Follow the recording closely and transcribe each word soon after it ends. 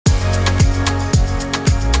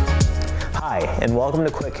Hi, and welcome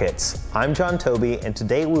to Quick Hits. I'm John Toby, and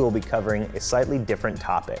today we will be covering a slightly different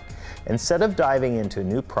topic. Instead of diving into a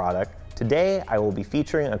new product, today I will be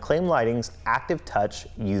featuring Acclaim Lighting's Active Touch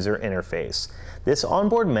user interface. This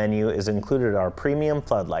onboard menu is included in our premium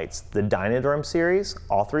floodlights, the Dynadrum series,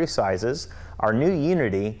 all three sizes, our new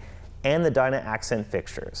Unity, and the Dyna Accent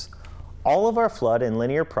fixtures. All of our flood and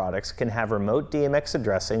linear products can have remote DMX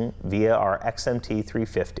addressing via our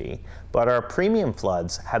XMT350, but our premium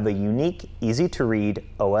floods have a unique, easy-to-read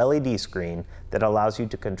OLED screen that allows you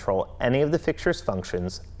to control any of the fixture's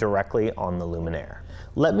functions directly on the luminaire.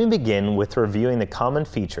 Let me begin with reviewing the common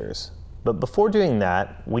features, but before doing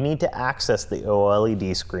that, we need to access the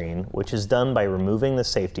OLED screen, which is done by removing the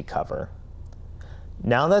safety cover.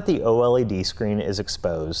 Now that the OLED screen is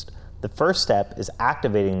exposed, the first step is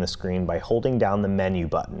activating the screen by holding down the menu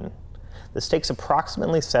button. This takes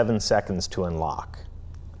approximately 7 seconds to unlock.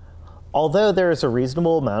 Although there is a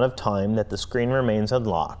reasonable amount of time that the screen remains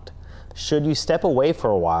unlocked, should you step away for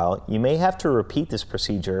a while, you may have to repeat this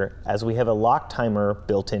procedure as we have a lock timer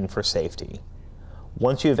built in for safety.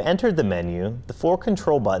 Once you have entered the menu, the 4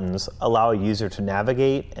 control buttons allow a user to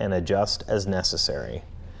navigate and adjust as necessary.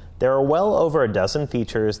 There are well over a dozen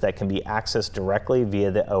features that can be accessed directly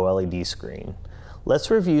via the OLED screen.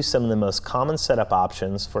 Let's review some of the most common setup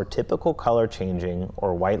options for a typical color changing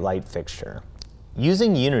or white light fixture.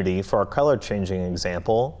 Using Unity for our color changing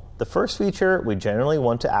example, the first feature we generally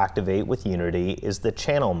want to activate with Unity is the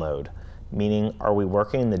channel mode, meaning are we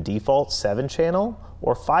working in the default 7-channel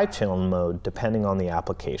or 5-channel mode depending on the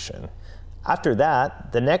application. After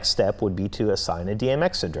that, the next step would be to assign a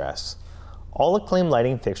DMX address. All Acclaim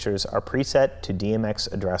lighting fixtures are preset to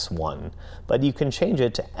DMX address 1, but you can change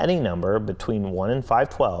it to any number between 1 and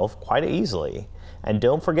 512 quite easily, and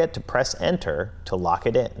don't forget to press enter to lock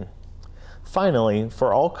it in. Finally,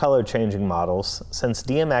 for all color changing models, since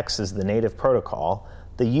DMX is the native protocol,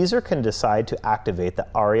 the user can decide to activate the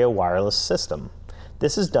ARIA wireless system.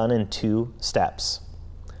 This is done in 2 steps.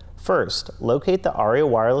 First, locate the ARIA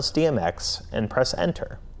wireless DMX and press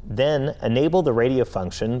enter. Then enable the radio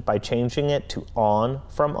function by changing it to on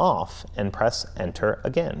from off and press enter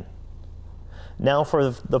again. Now for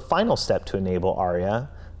the final step to enable ARIA,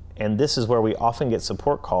 and this is where we often get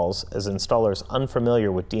support calls as installers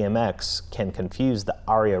unfamiliar with DMX can confuse the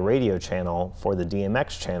ARIA radio channel for the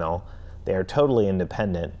DMX channel. They are totally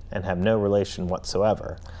independent and have no relation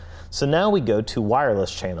whatsoever. So now we go to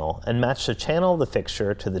wireless channel and match the channel of the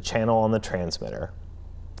fixture to the channel on the transmitter.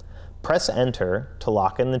 Press enter to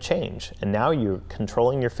lock in the change, and now you're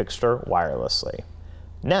controlling your fixture wirelessly.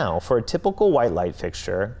 Now, for a typical white light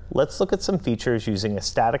fixture, let's look at some features using a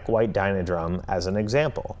static white Dynadrum as an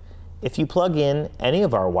example. If you plug in any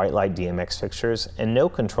of our white light DMX fixtures and no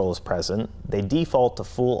control is present, they default to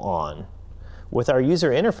full on. With our user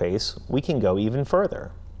interface, we can go even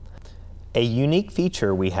further. A unique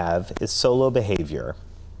feature we have is solo behavior.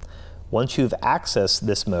 Once you've accessed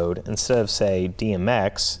this mode, instead of say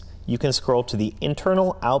DMX, you can scroll to the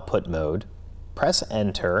internal output mode, press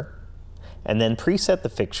enter, and then preset the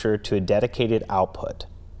fixture to a dedicated output.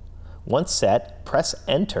 Once set, press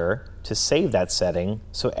enter to save that setting,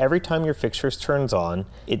 so every time your fixture turns on,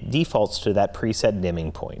 it defaults to that preset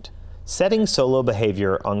dimming point. Setting solo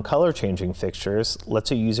behavior on color changing fixtures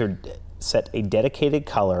lets a user set a dedicated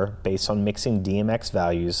color based on mixing DMX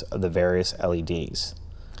values of the various LEDs.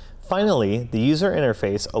 Finally, the user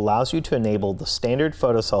interface allows you to enable the standard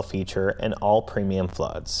photocell feature in all premium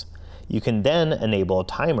floods. You can then enable a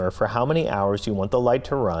timer for how many hours you want the light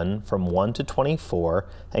to run from 1 to 24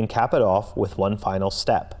 and cap it off with one final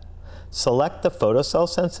step. Select the photocell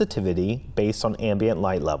sensitivity based on ambient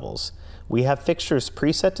light levels. We have fixtures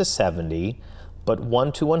preset to 70, but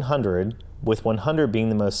 1 to 100, with 100 being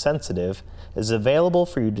the most sensitive, is available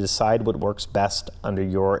for you to decide what works best under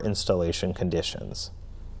your installation conditions.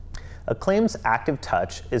 Acclaim's Active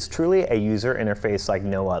Touch is truly a user interface like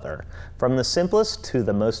no other. From the simplest to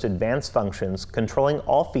the most advanced functions, controlling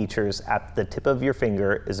all features at the tip of your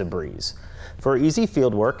finger is a breeze. For easy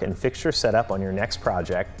fieldwork and fixture setup on your next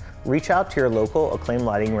project, reach out to your local Acclaim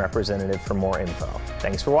Lighting representative for more info.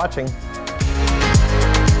 Thanks for watching.